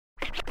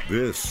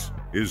This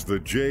is the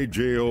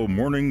JJO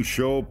Morning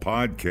Show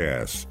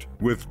podcast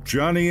with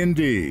Johnny and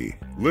D.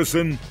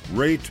 Listen,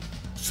 rate,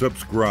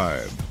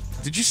 subscribe.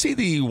 Did you see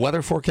the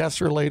weather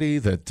forecaster lady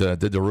that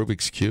did the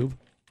Rubik's Cube?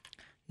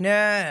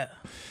 No.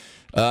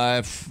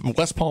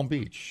 West Palm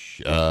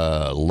Beach,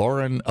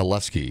 Lauren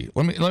Oleski.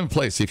 Let me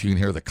play, see if you can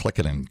hear the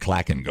clicking and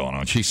clacking going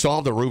on. She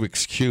solved the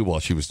Rubik's Cube while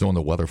she was doing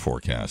the weather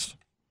forecast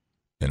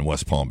in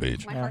West Palm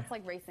Beach. My heart's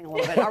like racing a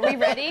little bit. Are we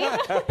ready?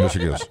 Here she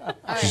goes.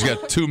 She's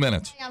got 2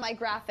 minutes. On my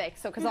graphics,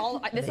 so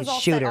because this is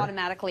all set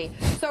automatically.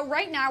 So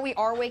right now we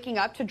are waking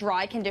up to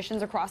dry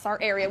conditions across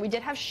our area. We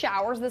did have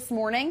showers this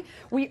morning.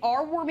 We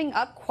are warming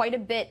up quite a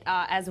bit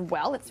as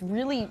well. It's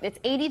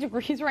 80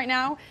 degrees right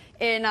now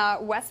in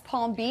West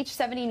Palm Beach,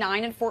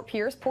 79 in Fort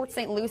Pierce, Port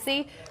St.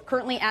 Lucie,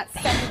 currently at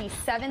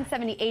 77,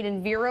 78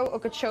 in Vero,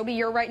 Okeechobee.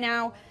 You right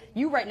now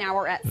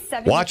are at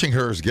 70. Watching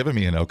her is giving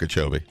me an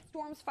Okeechobee.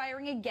 Storms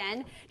firing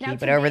again. Now,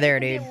 keep it over there,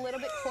 dude. A little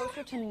bit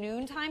closer to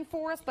noontime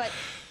for us, but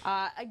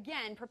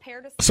again,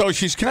 prepare to. So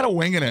she's kind of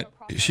winging it.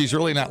 She's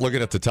really not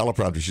looking at the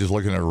teleprompter. She's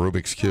looking at a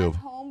Rubik's Cube.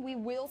 Home, we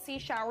will see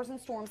showers and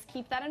storms.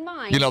 Keep that in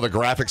mind. You know, the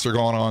graphics are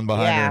going on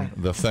behind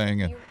her, the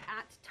thing. And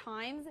at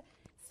times,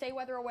 stay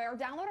weather aware.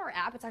 Download our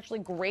app. It's actually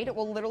great. It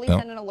will literally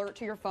send an alert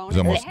to your phone.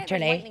 Hey,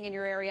 there's lightning in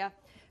your area.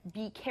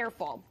 Be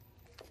careful.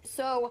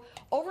 So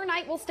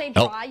overnight we'll stay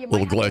dry. You might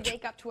have to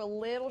wake up to a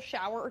little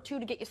shower or two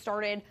to get you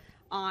started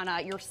on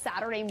your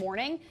Saturday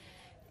morning.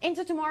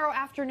 Into tomorrow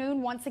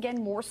afternoon, once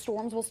again, more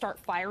storms will start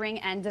firing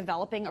and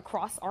developing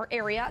across our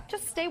area.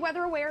 Just stay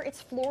weather aware.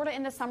 It's Florida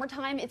in the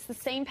summertime. It's the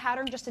same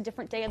pattern, just a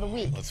different day of the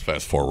week. Let's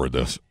fast forward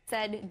this.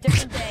 Said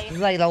different day. It's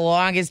like the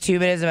longest 2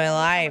 minutes of my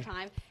life.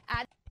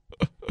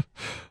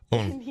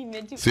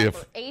 See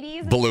if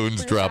 80s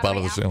balloons drop out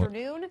of the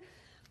ceiling.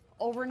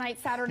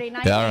 Overnight Saturday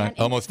night. Yeah, all right,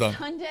 almost done.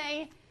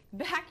 Sunday.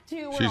 Back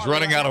to she's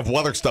running out of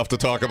weather stuff to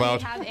talk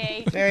about.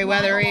 Very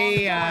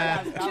weathery.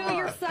 To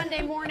your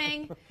Sunday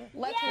morning.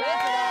 Let's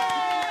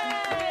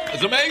wrap it up.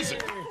 It's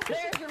amazing.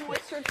 There's your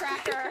moisture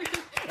tracker.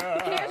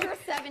 Here's your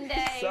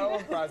 7-day. So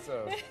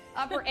impressive.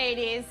 Upper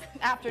 80s.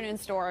 Afternoon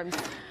storms.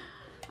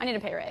 I need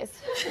a pay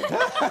raise.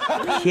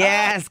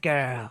 Yes,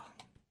 girl.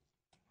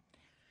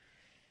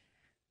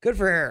 Good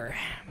for her.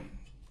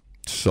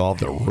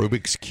 Solve the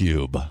Rubik's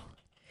Cube.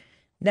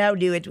 Now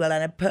do it while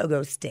on a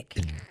pogo stick.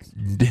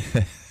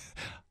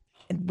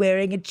 And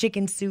wearing a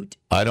chicken suit.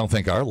 I don't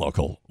think our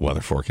local weather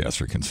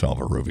forecaster can solve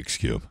a Rubik's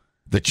Cube.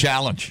 The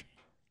challenge.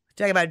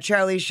 Talking about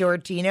Charlie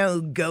Shortino,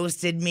 who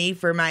ghosted me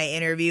for my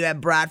interview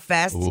at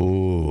Bratfest.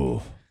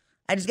 Ooh.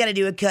 I just got to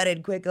do a cut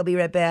in quick. I'll be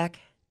right back.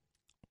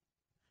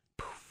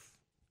 Poof.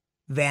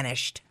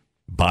 Vanished.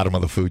 Bottom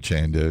of the food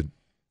chain, dude.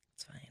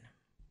 It's fine.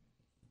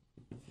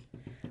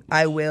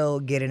 I will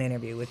get an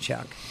interview with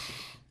Chuck.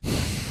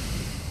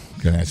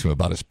 Gonna ask him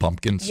about his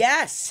pumpkins?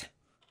 Yes.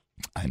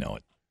 I know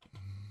it.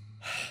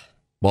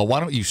 Well,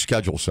 why don't you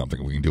schedule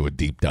something? We can do a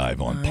deep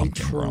dive on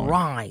pumpkin growing.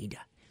 Tried.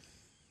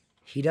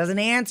 He doesn't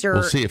answer.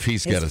 We'll see if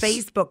he's got his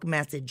Facebook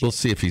message. We'll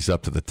see if he's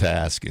up to the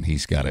task and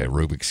he's got a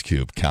Rubik's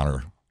Cube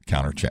counter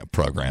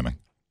programming.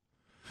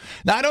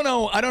 Now, I don't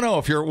know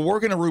if you're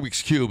working a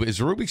Rubik's Cube. Is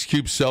Rubik's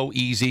Cube so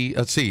easy?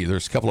 Let's see.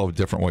 There's a couple of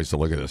different ways to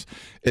look at this.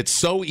 It's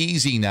so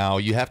easy now.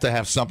 You have to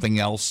have something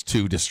else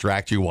to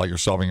distract you while you're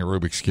solving a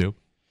Rubik's Cube.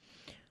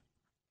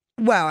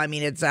 Well, I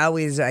mean, it's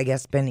always, I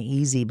guess, been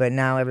easy, but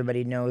now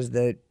everybody knows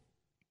the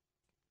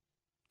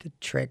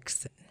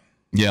tricks.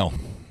 Yeah.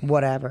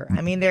 Whatever.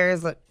 I mean,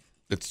 there's a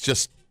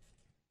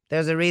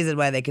reason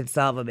why they could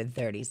solve them in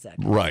 30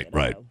 seconds.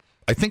 Right.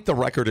 I think the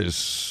record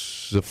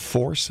is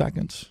 4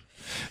 seconds.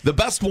 The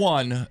best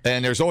one,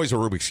 and there's always a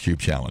Rubik's Cube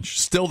challenge,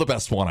 still the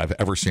best one I've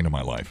ever seen in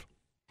my life.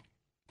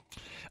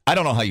 I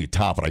don't know how you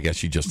top it. I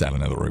guess you just add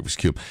another Rubik's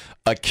Cube.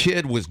 A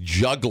kid was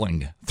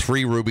juggling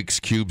 3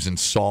 Rubik's Cubes and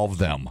solved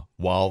them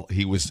while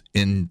he was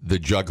in the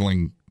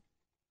juggling.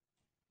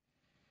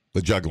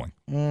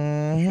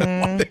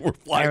 Mm-hmm. They were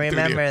flying I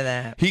remember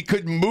that. He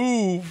could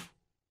move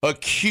a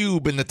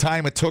cube in the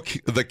time it took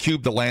the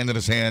cube to land in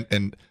his hand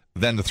and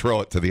then to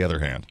throw it to the other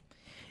hand.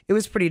 It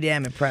was pretty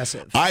damn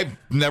impressive. I've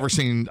never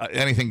seen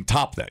anything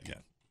top that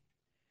yet.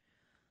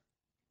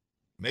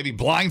 Maybe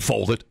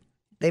blindfolded.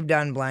 They've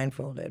done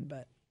blindfolded,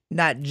 but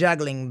not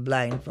juggling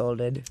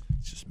blindfolded.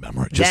 It's just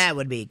memory. That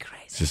would be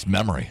crazy. It's just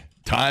memory.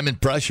 Time and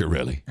pressure,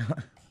 really.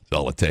 That's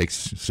all it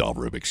takes to solve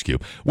Rubik's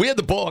Cube. We had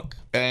the book,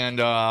 and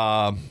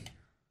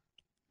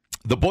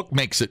the book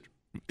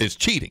is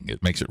cheating.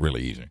 It makes it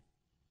really easy.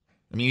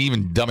 I mean,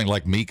 even dummy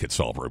like me could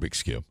solve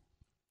Rubik's Cube.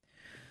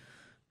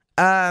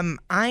 I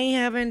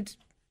haven't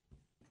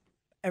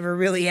ever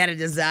really had a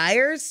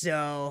desire,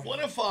 so. What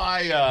if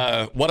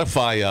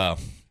I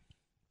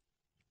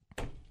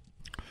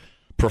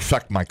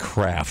perfect my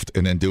craft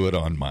and then do it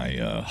on my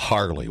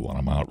Harley when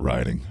I'm out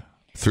riding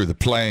through the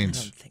plains?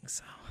 I don't think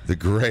so. The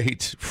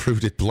great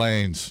fruited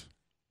plains.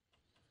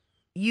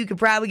 You could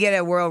probably get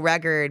a world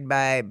record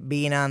by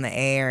being on the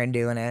air and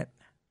doing it.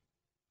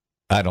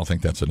 I don't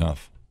think that's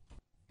enough.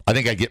 I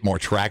think I get more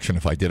traction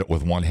if I did it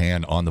with one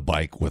hand on the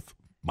bike with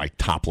my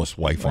topless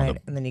wife on Right,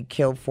 the. and then you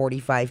kill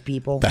 45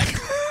 people.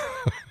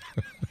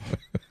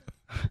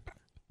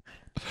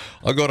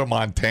 I'll go to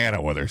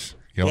Montana where there's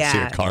you don't see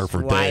a car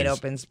for wide days.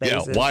 Open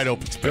spaces. Yeah, wide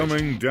open spaces.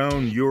 Coming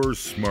down your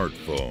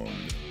smartphone.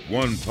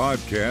 One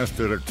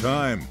podcast at a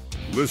time.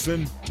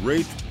 Listen,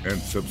 rate,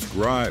 and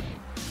subscribe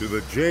to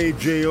the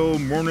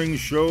JJO Morning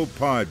Show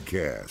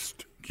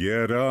podcast.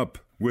 Get up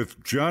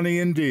with Johnny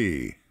and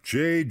D.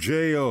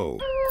 JJO.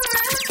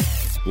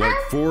 Like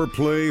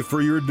foreplay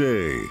for your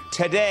day.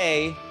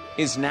 Today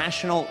is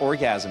National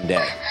Orgasm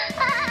Day.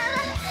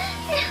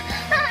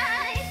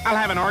 I'll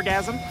have an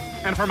orgasm,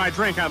 and for my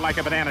drink, I'd like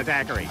a banana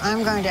daiquiri.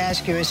 I'm going to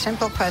ask you a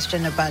simple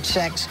question about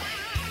sex.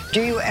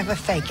 Do you ever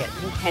fake it?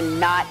 You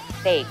cannot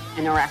fake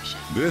an erection.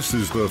 This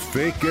is the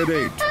Fake at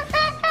 8.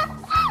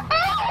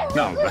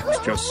 No, that's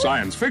just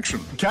science fiction.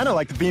 Kind of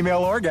like the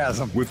female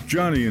orgasm. With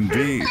Johnny and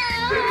D.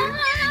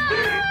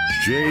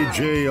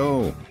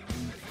 JJO.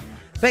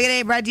 Fake at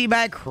 8 brought to you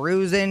by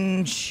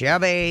Cruisin'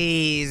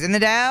 Chubbies. In the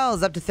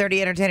Dalles, up to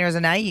 30 entertainers a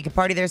night. You can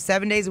party there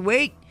 7 days a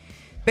week.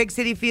 Big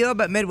city feel,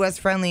 but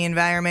Midwest-friendly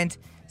environment.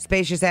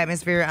 Spacious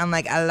atmosphere,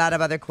 unlike a lot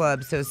of other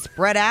clubs. So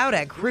spread out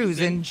at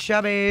Cruisin'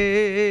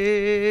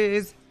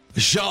 Chubbies.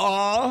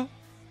 Joa.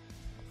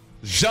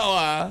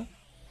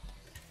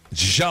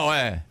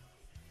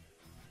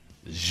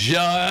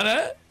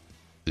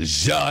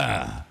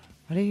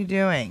 What are you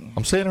doing?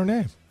 I'm saying her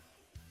name.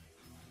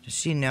 Does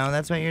she know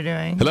that's what you're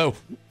doing? Hello.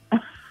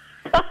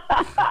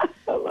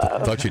 I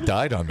thought you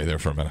died on me there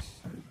for a minute.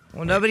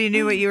 Well, nobody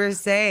knew what you were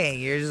saying.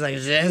 You're just like,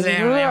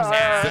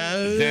 hello.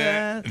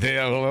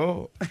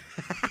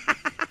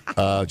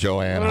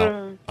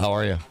 Joanne, how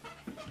are you?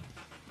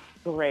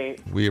 Great.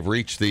 We have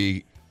reached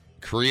the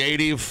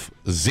creative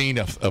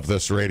zenith of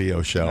this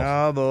radio show.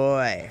 Oh,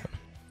 boy.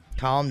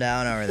 Calm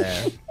down over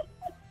there.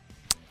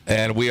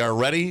 And we are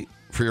ready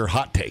for your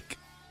hot take.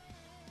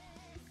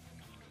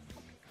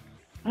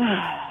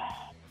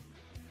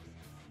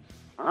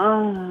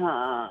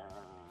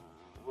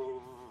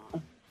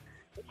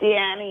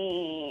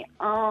 Danny.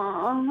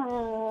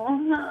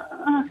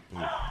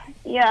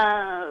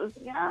 Yes.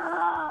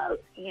 Yes.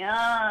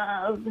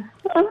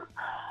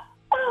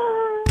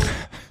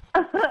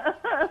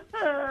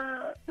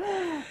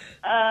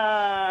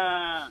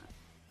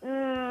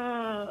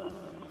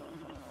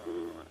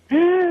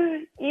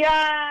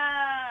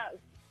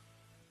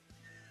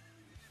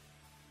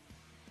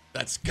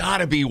 That's got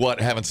to be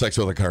what having sex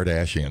with a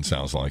Kardashian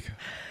sounds like.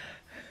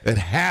 It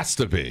has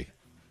to be.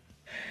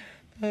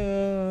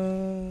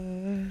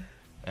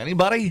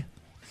 Anybody?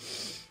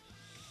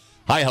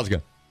 Hi, how's it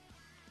going?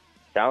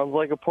 Sounds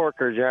like a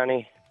porker,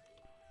 Johnny.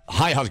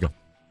 Hi, how's it going?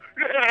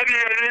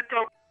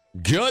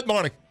 Good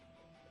morning.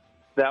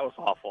 That was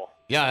awful.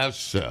 Yeah,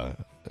 that's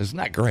isn't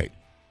that great?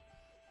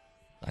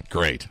 Not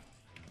great.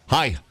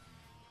 Hi.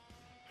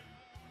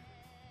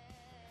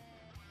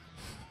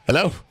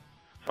 Hello?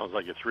 Sounds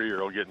like a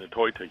 3-year-old getting a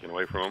toy taken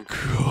away from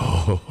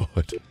him.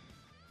 Good.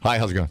 Hi,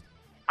 how's it going?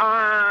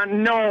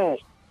 No.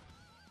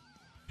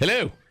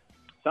 Hello?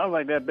 Sounds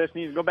like that bitch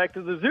needs to go back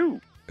to the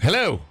zoo.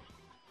 Hello?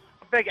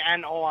 Big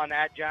N-O on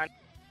that, John.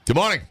 Good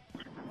morning.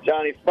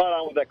 Johnny, spot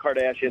on with that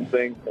Kardashian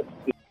thing.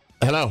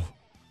 Hello?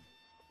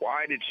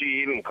 Why did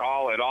she even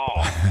call at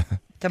all?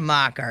 To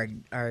mock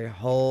our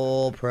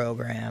whole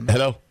program.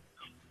 Hello?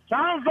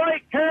 Sounds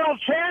like Carol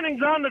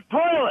Channing's on the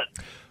toilet.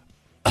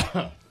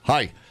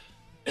 Hi.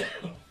 She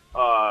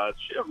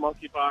have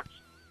monkeypox.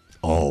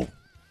 Oh.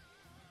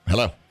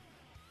 Hello?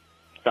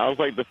 Sounds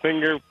like the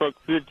finger broke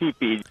through the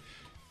teepee.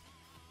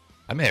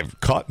 I may have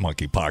caught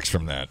monkeypox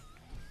from that.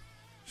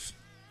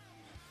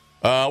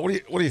 What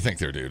do you think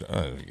there, dude?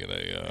 I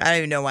don't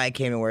even know why I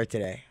came to work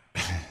today.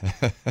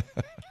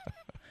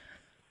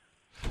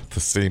 To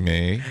see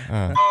me?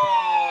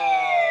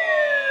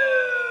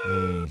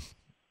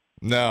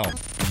 No.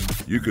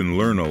 You can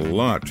learn a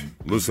lot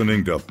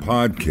listening to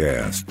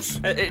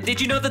podcasts.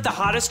 Did you know that the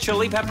hottest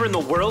chili pepper in the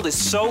world is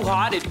so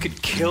hot it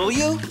could kill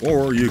you?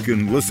 Or you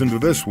can listen to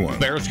this one.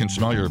 Bears can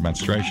smell your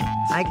menstruation.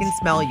 I can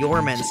smell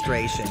your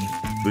menstruation.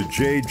 The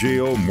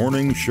JJO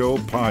Morning Show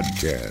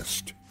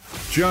podcast.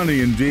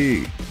 Johnny and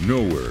D,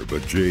 nowhere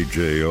but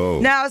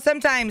JJO. Now,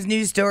 sometimes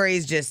news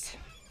stories just,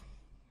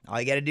 all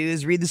you got to do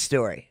is read the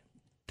story.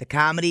 The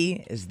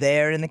comedy is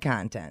there in the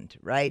content,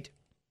 right?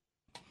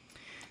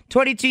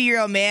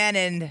 22-year-old man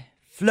in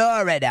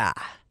Florida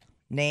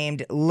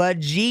named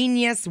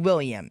LaGenius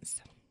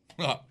Williams.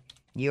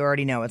 You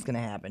already know what's going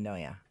to happen, don't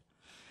you?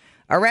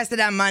 Arrested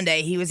on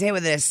Monday, he was hit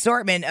with an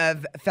assortment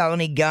of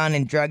felony gun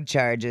and drug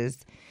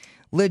charges.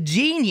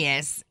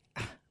 LaGenius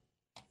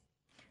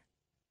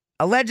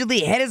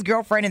allegedly hit his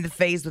girlfriend in the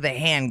face with a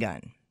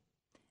handgun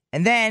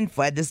and then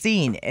fled the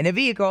scene in a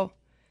vehicle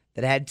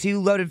that had 2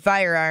 loaded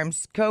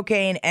firearms,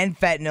 cocaine, and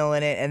fentanyl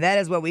in it, and that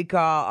is what we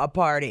call a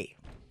party.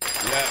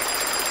 Yeah.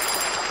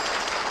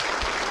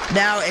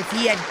 Now, if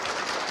he had,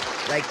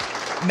 like,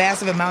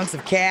 massive amounts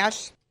of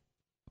cash,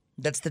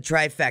 that's the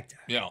trifecta.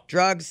 Yeah.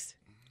 Drugs,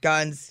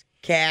 guns,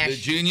 cash. The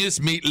genius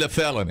meet the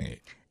felony.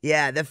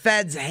 Yeah, the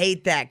feds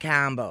hate that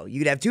combo. You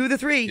could have 2 of the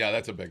 3. Yeah,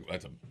 that's a big one.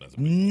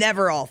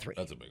 Never all 3.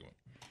 That's a big one.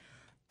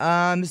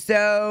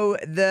 So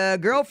the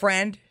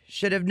girlfriend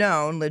should have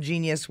known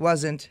LaGenius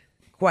wasn't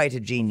quite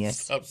a genius.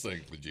 Stop saying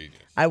the genius.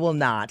 I will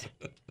not.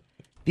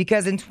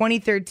 Because in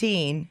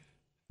 2013,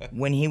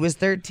 when he was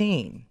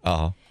 13,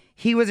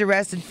 he was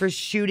arrested for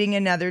shooting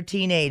another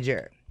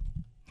teenager.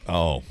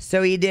 Oh.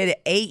 So he did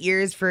 8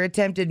 years for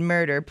attempted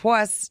murder,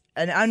 plus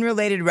an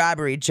unrelated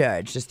robbery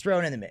charge, just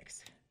thrown in the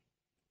mix.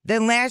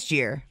 Then last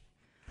year,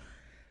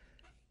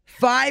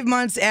 5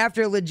 months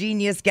after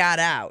LaGenius got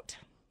out,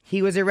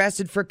 he was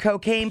arrested for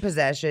cocaine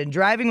possession,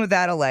 driving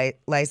without a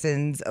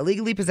license,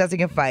 illegally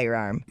possessing a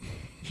firearm.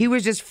 He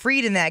was just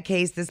freed in that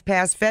case this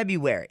past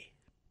February.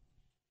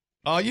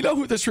 You know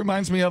who this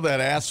reminds me of? That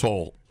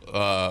asshole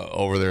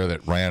over there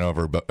that ran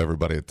over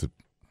everybody at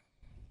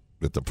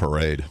the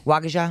parade.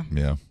 Waukesha?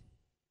 Yeah.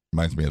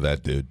 Reminds me of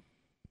that dude.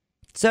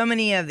 So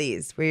many of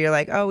these where you're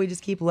like, oh, we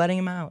just keep letting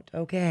him out.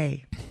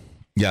 Okay.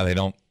 Yeah, they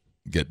don't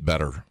get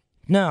better.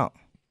 No.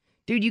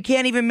 Dude, you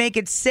can't even make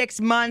it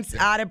 6 months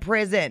out of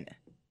prison.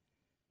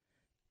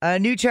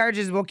 New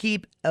charges will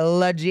keep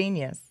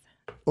LaGenius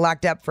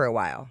locked up for a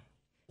while.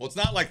 Well, it's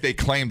not like they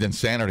claimed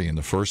insanity in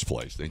the first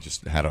place. They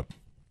just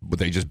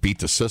they just beat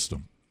the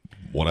system.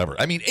 Whatever.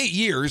 I mean, 8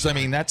 years,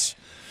 that's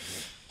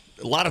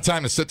a lot of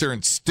time to sit there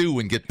and stew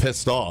and get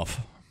pissed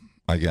off,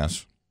 I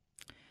guess.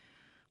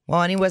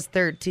 Well, and he was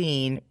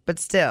 13, but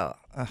still,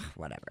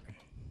 whatever.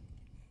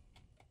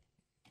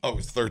 Oh, he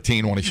was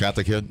 13 when he shot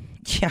the kid?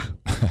 Yeah.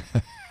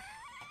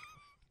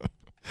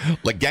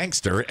 Le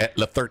gangster at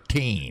Le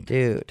 13.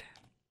 Dude,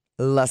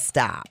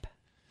 stop.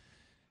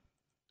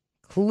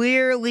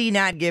 Clearly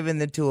not given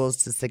the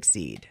tools to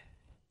succeed.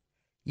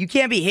 You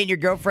can't be hitting your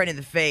girlfriend in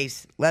the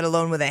face, let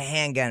alone with a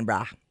handgun,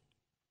 brah.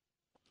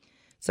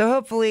 So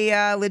hopefully,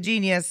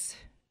 LaGenius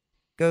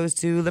goes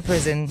to the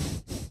prison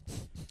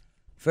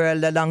for a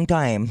long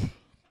time.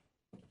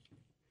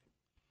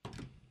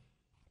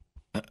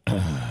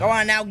 Go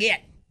on now,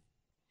 get.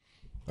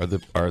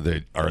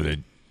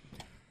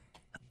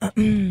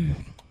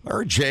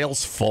 Are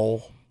jails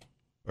full?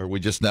 Or we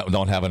just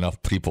don't have enough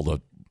people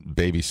to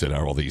babysit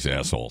all these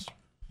assholes?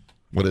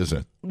 What is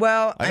it?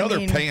 Well, I know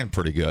they're paying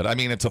pretty good.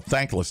 It's a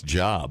thankless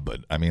job,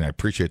 but I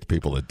appreciate the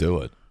people that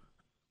do it.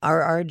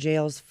 Are our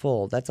jails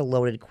full? That's a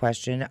loaded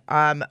question.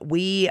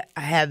 We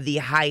have the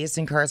highest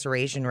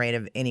incarceration rate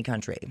of any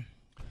country.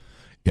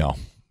 Yeah.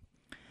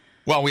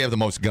 Well, we have the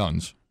most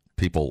guns.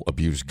 People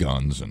abuse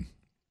guns and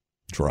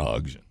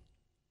drugs.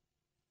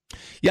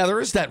 Yeah, there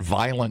is that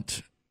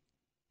violent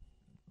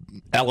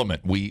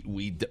element.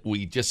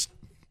 We just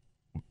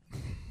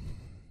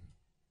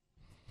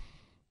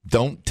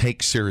don't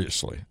take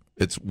seriously.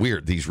 It's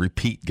weird. These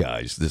repeat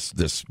guys, this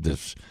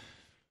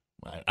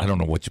I don't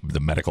know what the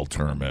medical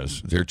term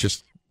is. They're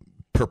just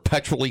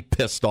perpetually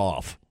pissed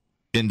off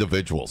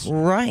individuals.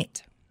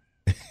 Right.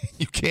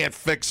 You can't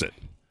fix it.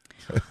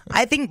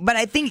 I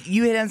think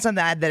you hit on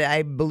something that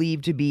I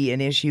believe to be an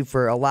issue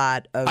for a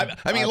lot of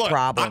look,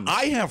 problems.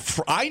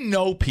 I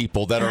know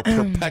people that are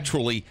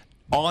perpetually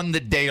on the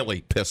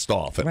daily pissed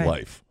off at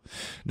life.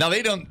 Now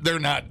they're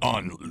not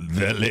on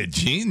the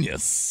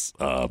LaGenius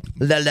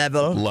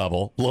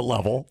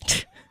level.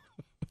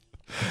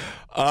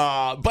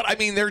 But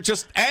they're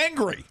just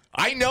angry.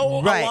 I know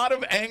a lot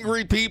of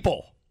angry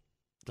people.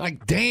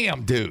 Like,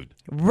 damn, dude.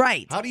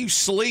 Right. How do you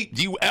sleep?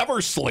 Do you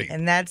ever sleep?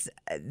 And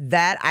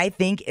that I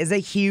think is a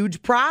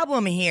huge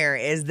problem here,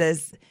 is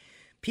this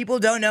people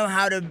don't know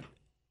how to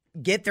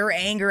get their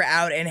anger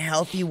out in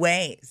healthy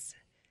ways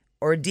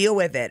or deal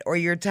with it, or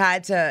you're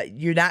tied to,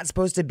 you're not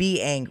supposed to be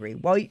angry.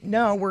 Well,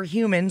 no, we're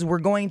humans. We're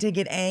going to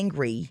get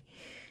angry.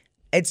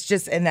 It's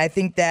just, and I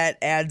think that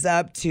adds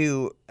up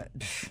to,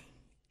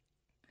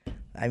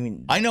 I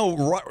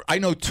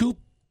know two.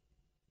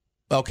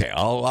 Okay,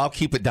 I'll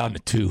keep it down to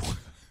two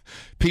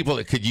people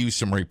that could use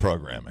some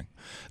reprogramming.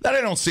 That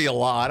I don't see a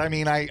lot.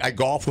 I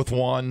golf with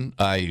one,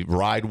 I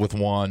ride with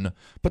one,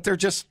 but they're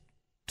just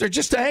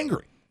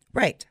angry,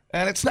 right?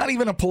 And it's not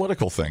even a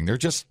political thing. They're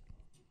just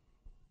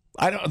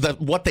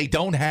what they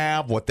don't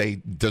have, what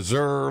they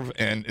deserve,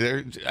 and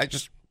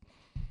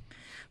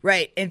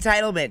right,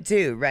 entitlement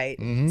too, right?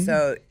 Mm-hmm.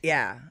 So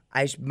yeah,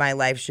 my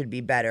life should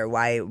be better.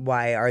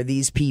 Why are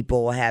these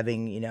people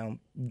having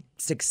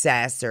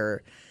success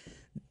or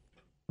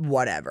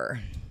whatever?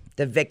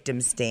 The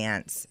victim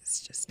stance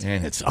is just,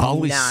 and it's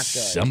always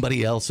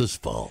somebody else's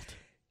fault.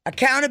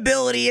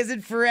 Accountability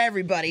isn't for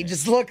everybody.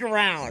 Just look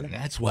around. And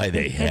that's why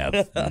they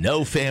have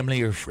no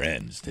family or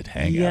friends that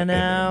hang out.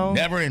 And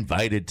never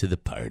invited to the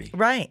party.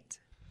 Right.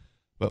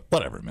 But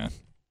whatever, man.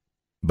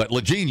 But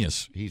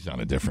LaGenius, he's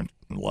on a different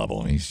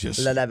level. He's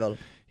just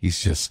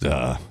He's just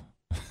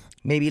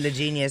maybe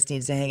LaGenius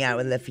needs to hang out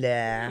with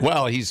LaFleur.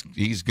 Well,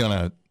 he's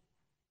gonna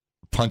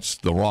punch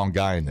the wrong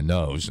guy in the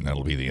nose, and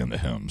that'll be the end of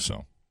him.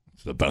 So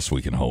it's the best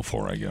we can hope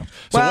for, I guess.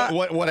 So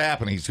what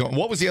happened?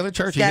 What was the other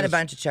charge? He's got a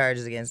bunch of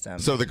charges against him.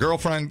 So the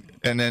girlfriend,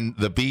 and then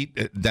the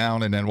beat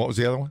down, and then what was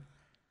the other one?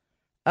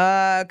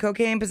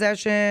 Cocaine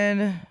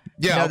possession.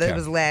 Yeah, no, okay. that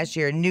was last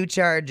year. New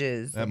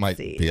charges. That might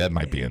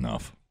be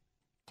enough.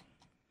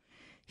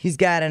 He's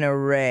got an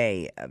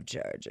array of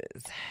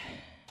charges.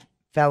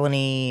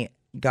 Felony,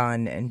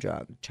 gun, and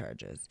drug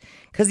charges.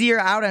 Because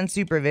you're out on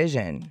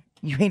supervision.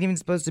 You ain't even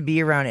supposed to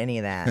be around any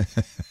of that.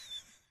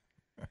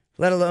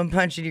 Let alone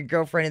punching your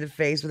girlfriend in the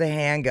face with a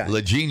handgun.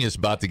 Le Genius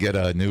about to get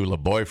a new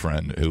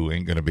boyfriend who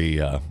ain't going to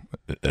be,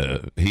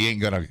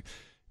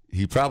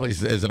 he probably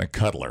isn't a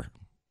cuddler.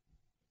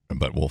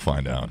 But we'll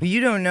find out.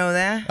 You don't know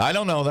that. I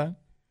don't know that.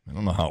 I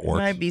don't know how it works.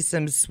 Might be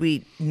some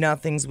sweet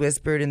nothings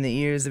whispered in the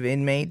ears of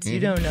inmates.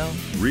 You don't know.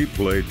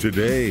 Replay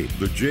today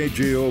the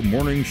JJO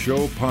Morning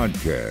Show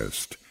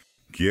podcast.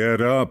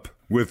 Get up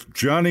with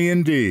Johnny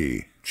and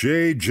D.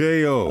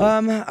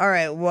 JJO. All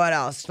right, what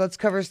else? Let's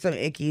cover some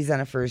ickies on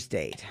a first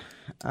date.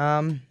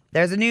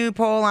 There's a new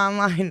poll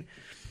online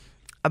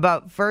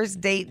about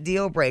first date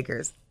deal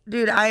breakers.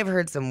 Dude, I've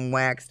heard some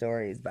whack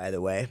stories, by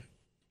the way.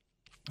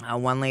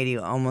 One lady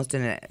almost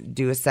didn't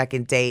do a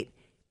second date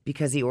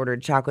because he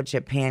ordered chocolate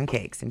chip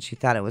pancakes and she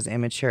thought it was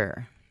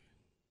immature.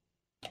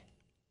 I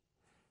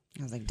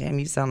was like, damn,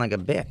 you sound like a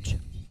bitch.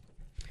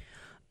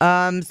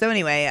 So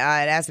anyway, it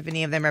asked if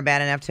any of them are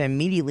bad enough to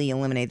immediately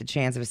eliminate the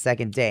chance of a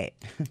second date.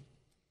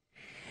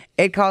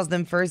 It calls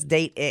them first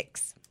date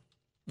icks.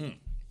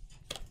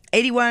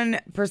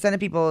 81% of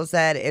people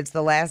said it's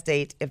the last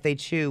date if they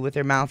chew with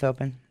their mouth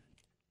open.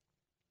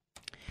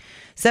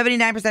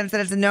 79%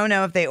 said it's a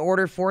no-no if they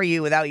order for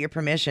you without your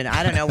permission.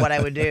 I don't know what I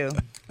would do.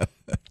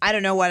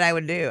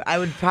 I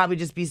would probably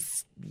just be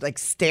like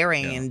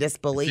staring in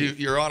disbelief.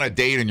 You're on a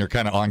date and you're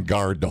kind of on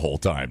guard the whole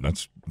time.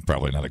 That's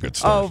probably not a good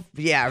start. Oh,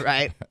 yeah,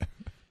 right.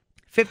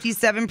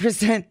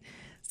 57%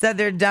 said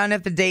they're done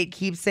if the date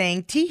keeps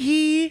saying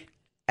tee-hee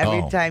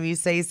every time you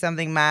say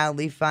something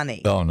mildly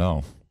funny. Oh,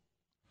 no.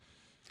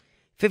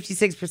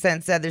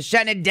 56% said they're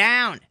shutting it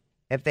down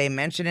if they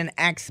mention an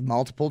ex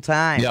multiple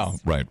times. Yeah,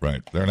 right.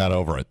 They're not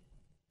over it.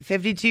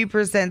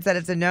 52% said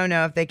it's a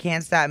no-no if they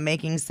can't stop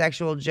making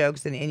sexual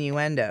jokes and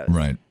innuendos.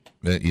 Right.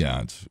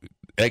 Yeah, it's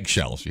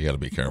eggshells. You got to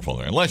be careful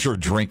there. Unless you're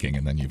drinking,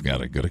 and then you've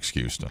got a good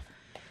excuse to.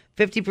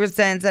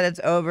 50% said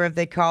it's over if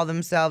they call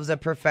themselves a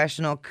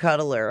professional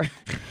cuddler.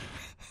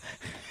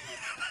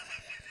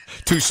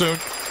 Too soon?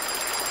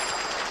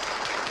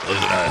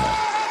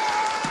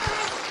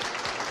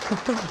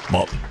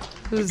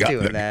 Who's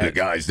doing that? The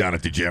guys down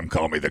at the gym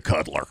call me the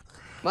cuddler.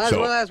 Might as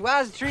well ask,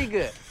 why is the tree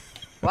good?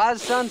 Why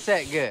is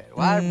sunset good?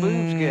 Why is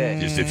boobs good?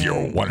 Just if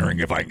you're wondering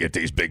if I can get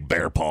these big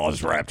bear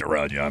paws wrapped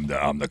around you,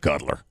 I'm the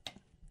cuddler.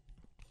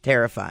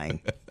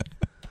 Terrifying.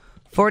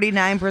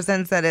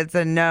 49% said it's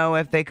a no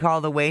if they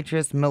call the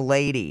waitress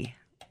milady.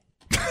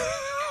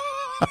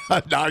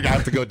 Now I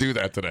have to go do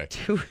that today.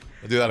 I'll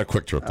do that a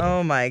quick trip today.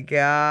 Oh, my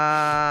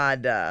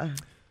God.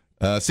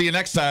 See you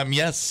next time.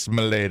 Yes,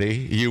 milady,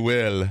 you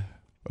will,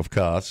 of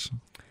course.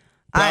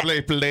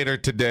 Probably later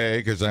today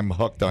because I'm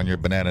hooked on your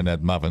banana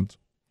nut muffins.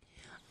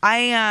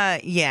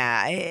 I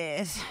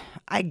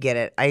get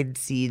it. I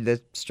see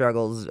the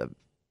struggles of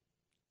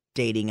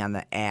dating on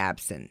the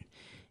apps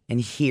and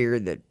hear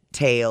the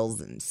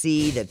tales and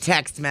see the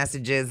text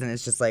messages, and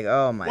it's just like,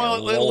 oh my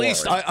Lord. Well, at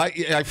least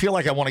I feel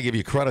like I want to give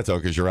you credit, though,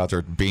 because you're out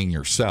there being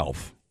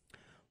yourself.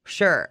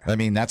 Sure. I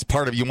mean, that's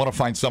part of, you want to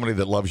find somebody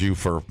that loves you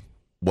for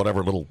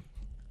whatever little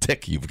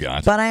tick you've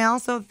got. But I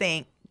also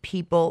think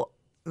people,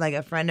 like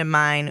a friend of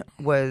mine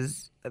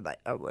was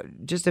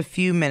just a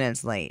few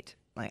minutes late.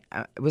 Like,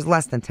 it was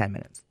less than 10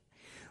 minutes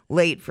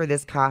late for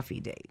this coffee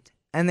date.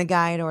 And the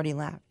guy had already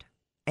left.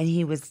 And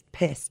he was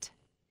pissed.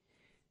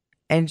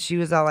 And she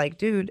was all like,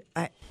 dude,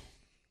 I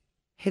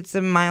hit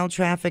some mild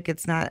traffic.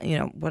 It's not,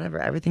 whatever.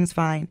 Everything's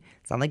fine.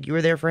 It's not like you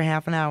were there for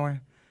half an hour.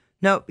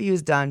 Nope, he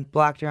was done.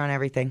 Blocked her on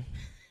everything.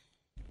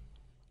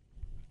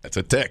 That's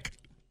a tick.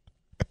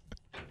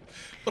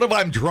 What if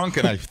I'm drunk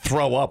and I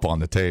throw up on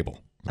the table?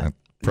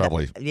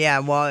 Probably. Yeah,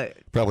 well.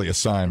 Probably a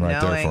sign right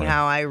there for knowing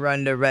how I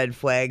run to red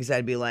flags,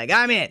 I'd be like,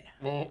 I'm in.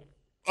 Well,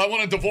 I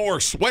want a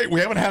divorce. Wait, we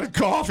haven't had a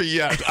coffee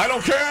yet. I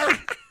don't care.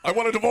 I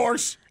want a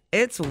divorce.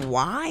 It's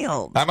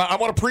wild. I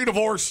want a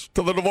pre-divorce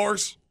to the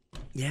divorce.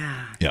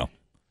 Yeah. Yeah.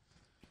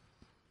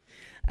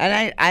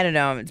 And I don't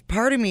know. It's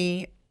part of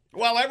me.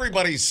 Well,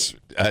 everybody's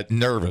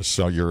nervous,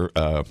 so you're.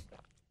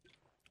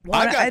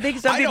 I think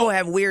some people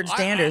have weird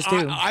standards,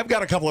 too. I've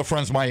got a couple of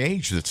friends my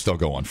age that still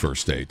go on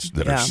first dates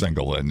that are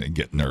single and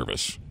get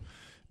nervous.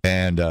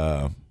 And,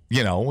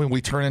 when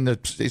we turn into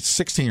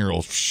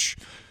 16-year-olds,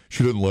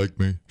 she doesn't like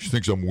me. She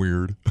thinks I'm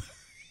weird.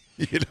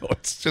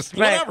 It's just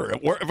whatever.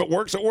 If it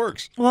works, it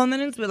works. Well, and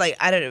then it's like,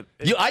 I don't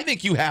know. I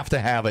think you have to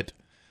have it.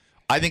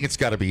 I think it's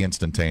got to be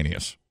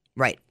instantaneous.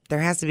 Right. There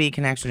has to be a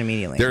connection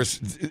immediately. There's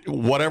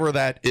whatever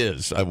that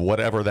is,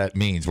 whatever that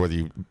means, whether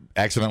you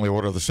accidentally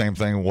order the same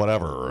thing,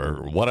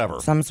 whatever.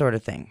 Some sort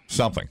of thing.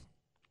 Something.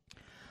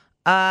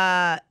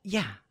 Yeah.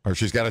 Or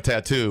she's got a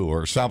tattoo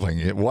or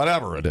something.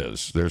 Whatever it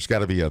is, there's got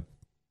to be a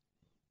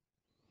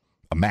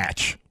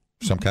match.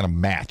 Some kind of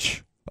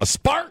match. A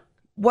spark.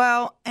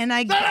 Well, and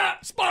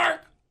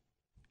spark.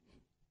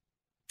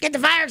 Get the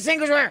fire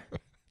extinguisher.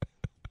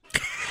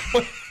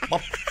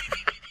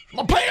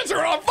 My pants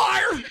are on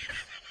fire.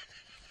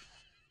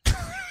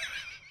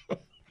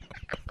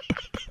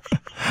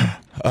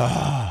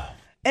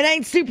 It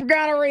ain't super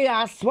gonorrhea,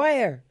 I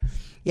swear.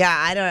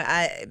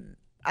 Yeah,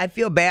 I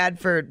feel bad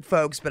for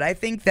folks, but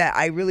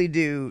I really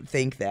do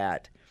think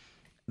that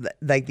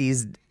like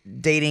these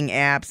dating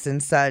apps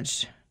and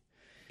such,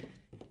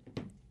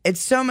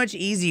 it's so much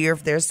easier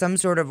if there's some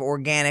sort of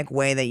organic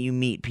way that you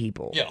meet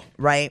people. Yeah.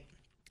 Right?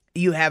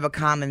 You have a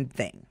common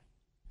thing.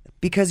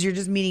 Because you're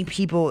just meeting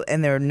people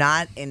and they're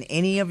not in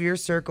any of your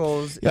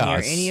circles,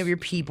 any of your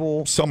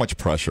people. So much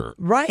pressure.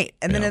 Right.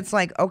 And then it's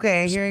like,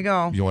 okay, here you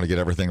go. You want to get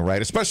everything right,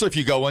 especially if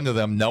you go into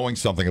them knowing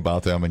something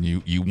about them and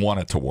you want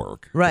it to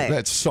work. Right.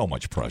 That's so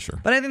much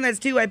pressure. But I think that's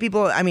too why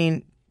people,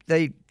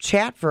 they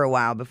chat for a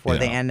while before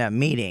they end up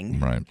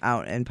meeting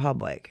out in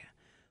public.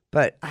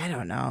 But I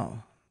don't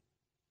know.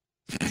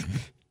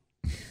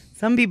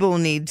 Some people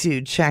need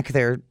to check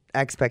their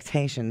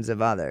expectations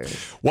of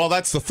others. Well,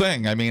 that's the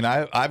thing. I mean,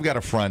 I've got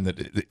a friend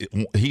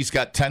that he's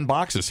got 10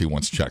 boxes he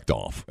wants checked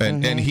off,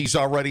 and he's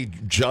already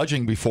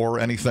judging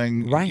before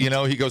anything. Right. You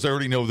know, he goes, I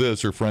already know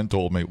this. Her friend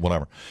told me,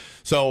 whatever.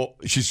 So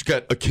she's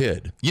got a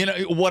kid. You know,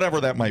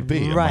 whatever that might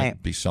be. It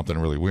might be something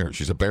really weird.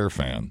 She's a Bear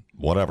fan.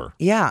 Whatever.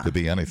 Yeah. Could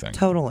be anything.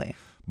 Totally.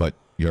 But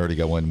you already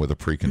go in with a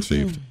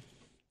preconceived.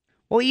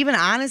 Well, even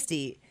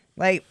honesty.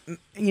 Like,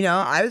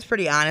 I was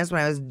pretty honest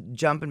when I was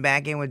jumping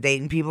back in with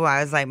dating people.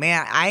 I was like,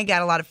 man, I ain't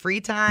got a lot of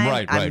free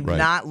time. I'm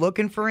not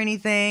looking for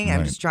anything.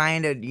 I'm just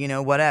trying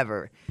to,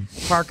 whatever,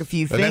 park a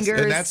few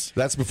fingers. And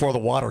that's before the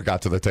water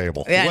got to the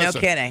table. Yeah, no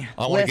kidding.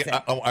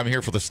 I'm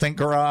here for the stink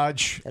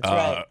garage. That's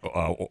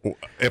right.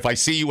 If I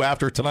see you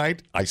after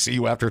tonight, I see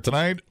you after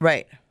tonight.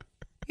 Right.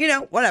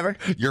 Whatever.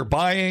 You're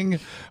buying.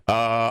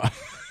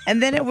 And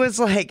then it was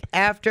like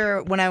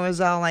after when I was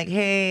all like,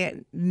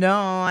 hey, no,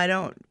 I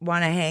don't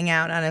want to hang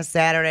out on a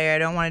Saturday. I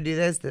don't want to do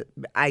this.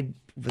 I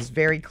was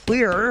very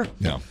clear.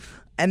 Yeah.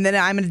 And then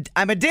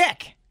I'm a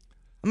dick.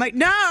 I'm like,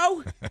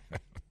 no,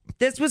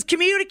 this was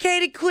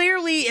communicated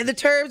clearly and the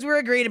terms were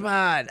agreed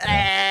upon.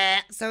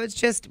 So it's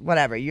just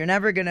whatever. You're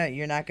not going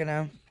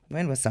to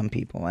win with some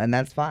people, and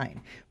that's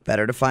fine.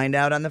 Better to find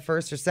out on the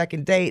first or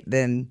second date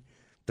than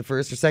the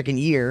first or second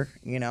year,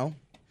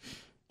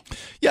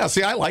 Yeah,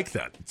 see, I like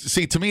that.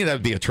 See, to me, that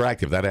would be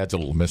attractive. That adds a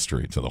little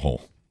mystery to the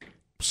whole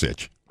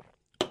sitch.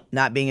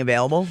 Not being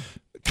available?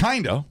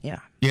 Kind of. Yeah.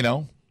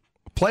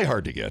 Play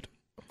hard to get.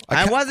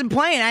 I wasn't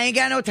playing. I ain't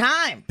got no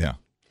time. Yeah.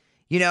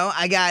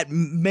 I got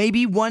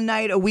maybe one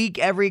night a week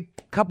every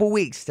couple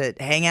weeks to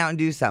hang out and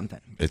do something.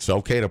 It's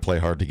okay to play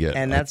hard to get.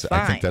 And that's fine.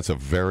 I think that's a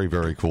very,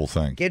 very cool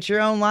thing. Get your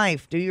own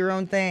life. Do your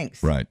own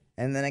things. Right.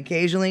 And then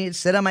occasionally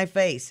sit on my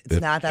face. It's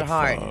not that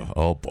hard.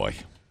 Oh, boy.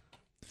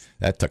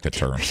 That took a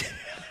turn.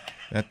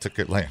 Let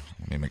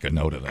me make a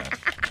note of that.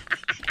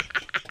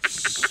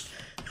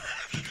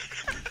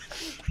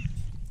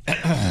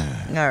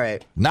 All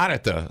right. Not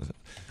at the.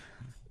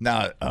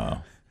 Now,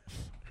 what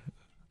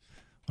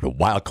a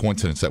wild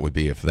coincidence that would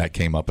be if that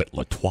came up at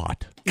La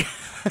Toite.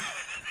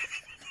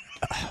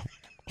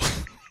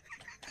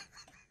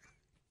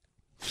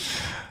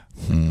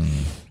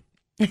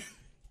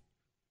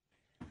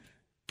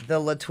 The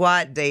La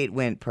Toite date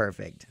went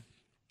perfect.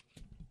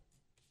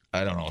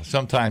 I don't know.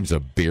 Sometimes a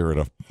beer at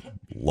a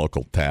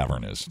local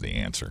tavern is the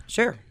answer.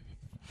 Sure.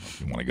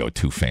 You want to go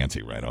too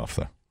fancy right out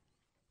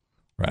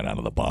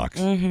of the box.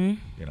 Mm-hmm.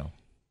 You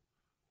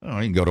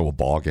can go to a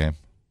ball game.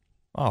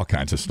 All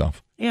kinds of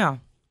stuff. Yeah.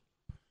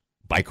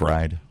 Bike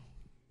ride.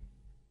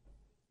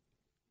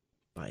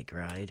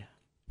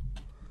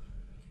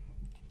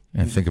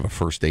 And think of a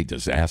first date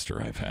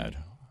disaster I've had.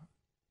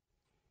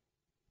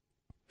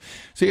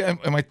 See, am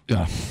I...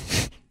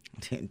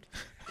 Dude,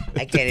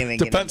 I can't even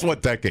Depends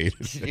what decade.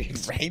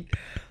 Right?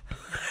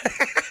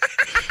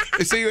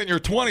 You see, in your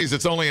 20s,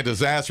 it's only a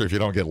disaster if you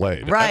don't get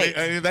laid. Right.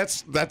 I mean,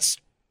 that's.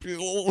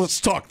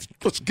 Let's talk.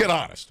 Let's get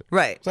honest.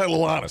 Right. Let's have a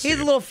little honesty. He's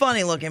a little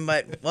funny looking,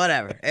 but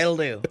whatever. It'll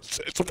do.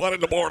 It's 1 in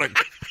the morning.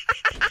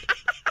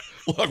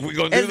 Look, we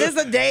gonna do this. Is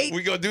this a date?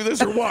 We gonna do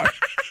this or what?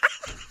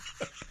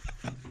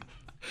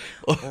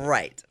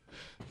 Right.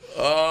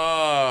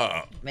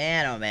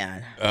 Man, oh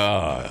man.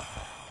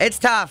 It's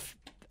tough.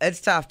 It's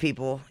tough,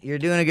 people. You're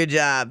doing a good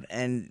job,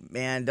 and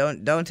man,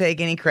 don't take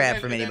any crap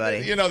from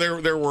anybody.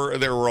 There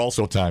were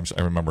also times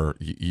I remember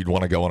you'd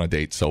want to go on a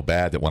date so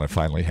bad that when it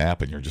finally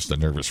happened, you're just a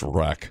nervous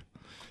wreck.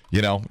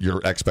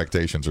 Your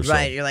expectations are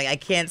right. You're like, I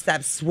can't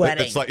stop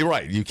sweating. It's like you're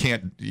right. You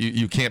can't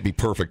be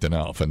perfect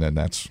enough, and then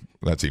that's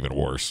even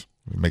worse.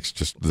 It makes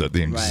just the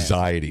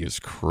anxiety is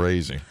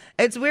crazy.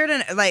 It's weird,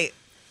 and like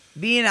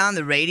being on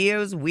the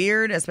radio is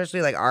weird,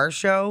 especially like our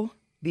show,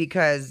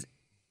 because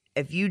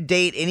if you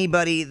date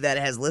anybody that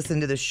has listened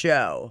to the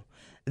show,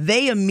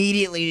 they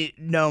immediately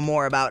know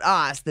more about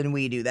us than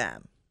we do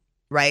them,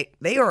 right?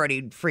 They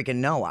already freaking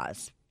know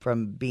us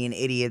from being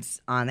idiots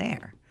on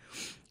air.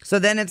 So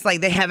then it's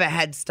like they have a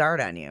head start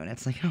on you, and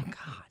it's like, oh,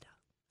 God,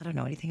 I don't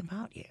know anything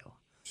about you.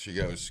 She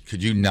goes,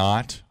 could you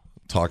not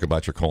talk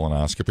about your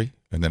colonoscopy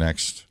in the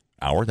next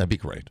hour? That'd be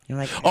great. You're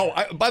like,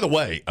 by the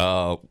way,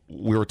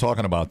 we were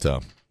talking about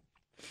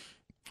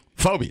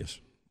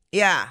phobias.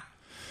 Yeah.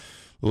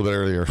 A little bit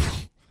earlier.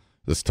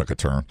 This took a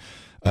turn.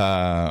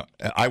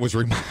 I was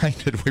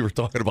reminded, we were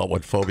talking about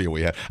what phobia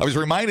we had. I was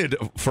reminded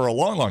for a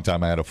long, long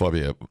time I had a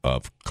phobia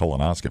of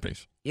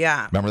colonoscopies.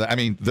 Yeah. Remember that? I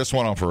mean, this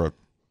went on for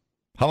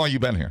how long have you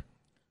been here?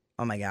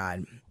 Oh, my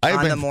God.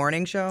 On the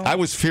morning show? I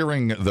was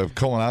fearing the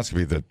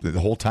colonoscopy the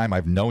whole time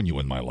I've known you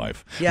in my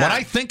life. Yeah. When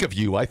I think of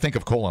you, I think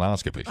of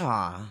colonoscopies.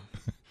 Aw.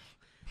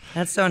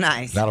 That's so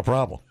nice. Not a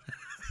problem.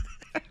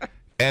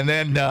 And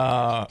then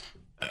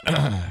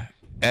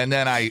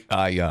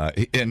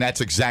and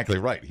that's exactly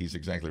right. He's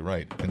exactly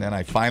right. And then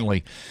I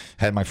finally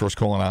had my first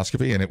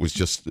colonoscopy, and it was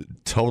just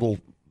total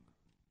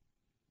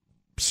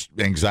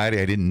anxiety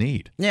I didn't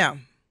need. Yeah.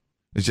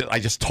 I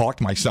just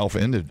talked myself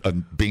into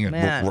being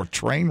a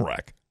train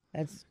wreck.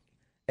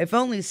 If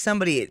only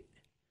somebody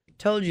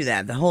told you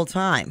that the whole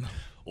time.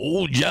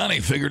 Old Johnny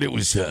figured it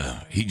was,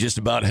 he just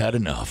about had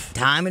enough.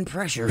 Time and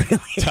pressure, really.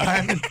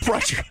 Time and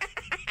pressure.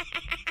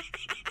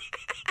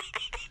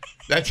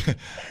 That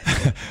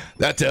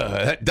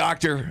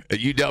doctor at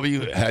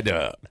UW had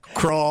to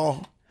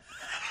crawl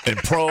and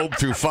probe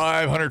through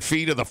 500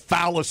 feet of the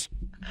foulest,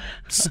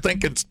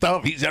 stinking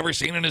stuff he's ever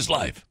seen in his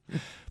life.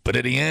 But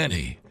at the end,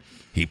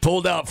 he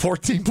pulled out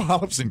 14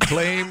 polyps and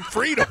claimed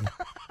freedom.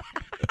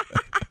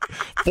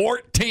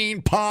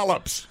 14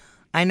 polyps.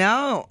 I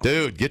know.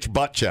 Dude, get your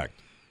butt checked.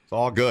 It's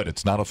all good.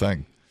 It's not a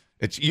thing.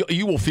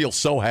 You will feel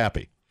so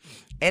happy.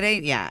 It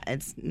ain't,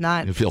 it's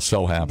not. You feel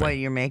so happy. What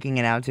you're making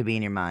it out to be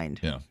in your mind.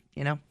 Yeah.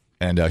 You know?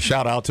 And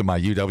shout out to my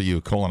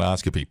UW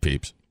colonoscopy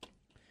peeps.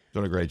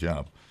 Doing a great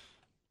job.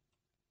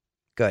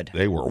 Good.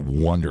 They were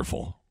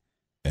wonderful.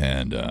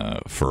 And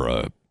they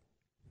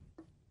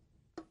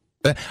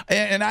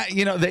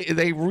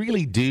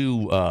really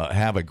do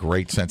have a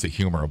great sense of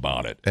humor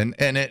about it. And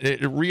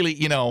it really,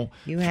 you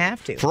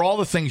have to. For all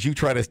the things you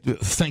try to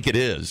think it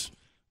is,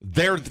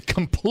 they're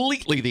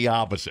completely the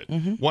opposite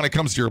when it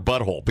comes to your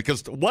butthole.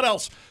 Because what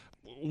else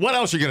are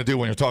you going to do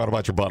when you're talking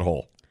about your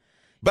butthole?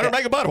 Better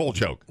make a butthole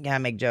joke. Yeah,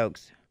 make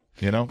jokes.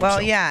 Well,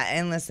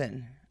 and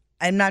listen,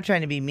 I'm not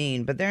trying to be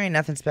mean, but there ain't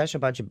nothing special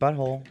about your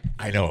butthole.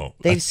 I know.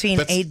 They've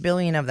seen 8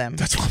 billion of them.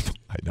 That's what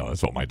I know.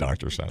 That's what my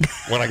doctor said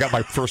when I got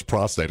my first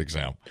prostate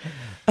exam.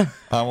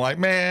 I'm like,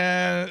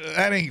 man,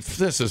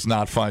 this is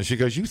not fun. She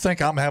goes, you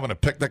think I'm having a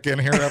picnic in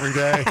here every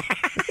day?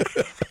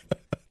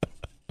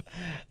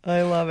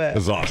 I love it.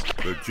 It's awesome.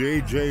 The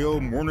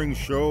JJO Morning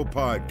Show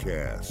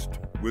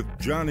podcast with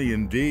Johnny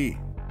and D.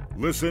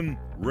 Listen,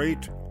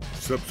 rate,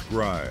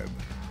 subscribe.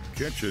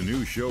 Catch a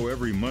new show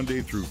every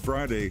Monday through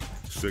Friday,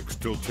 6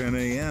 till 10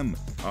 a.m.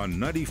 on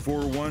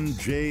 94.1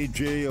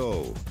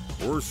 JJO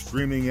or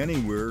streaming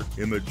anywhere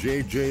in the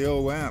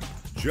JJO app.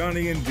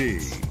 Johnny and D,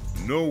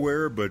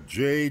 nowhere but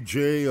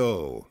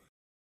JJO.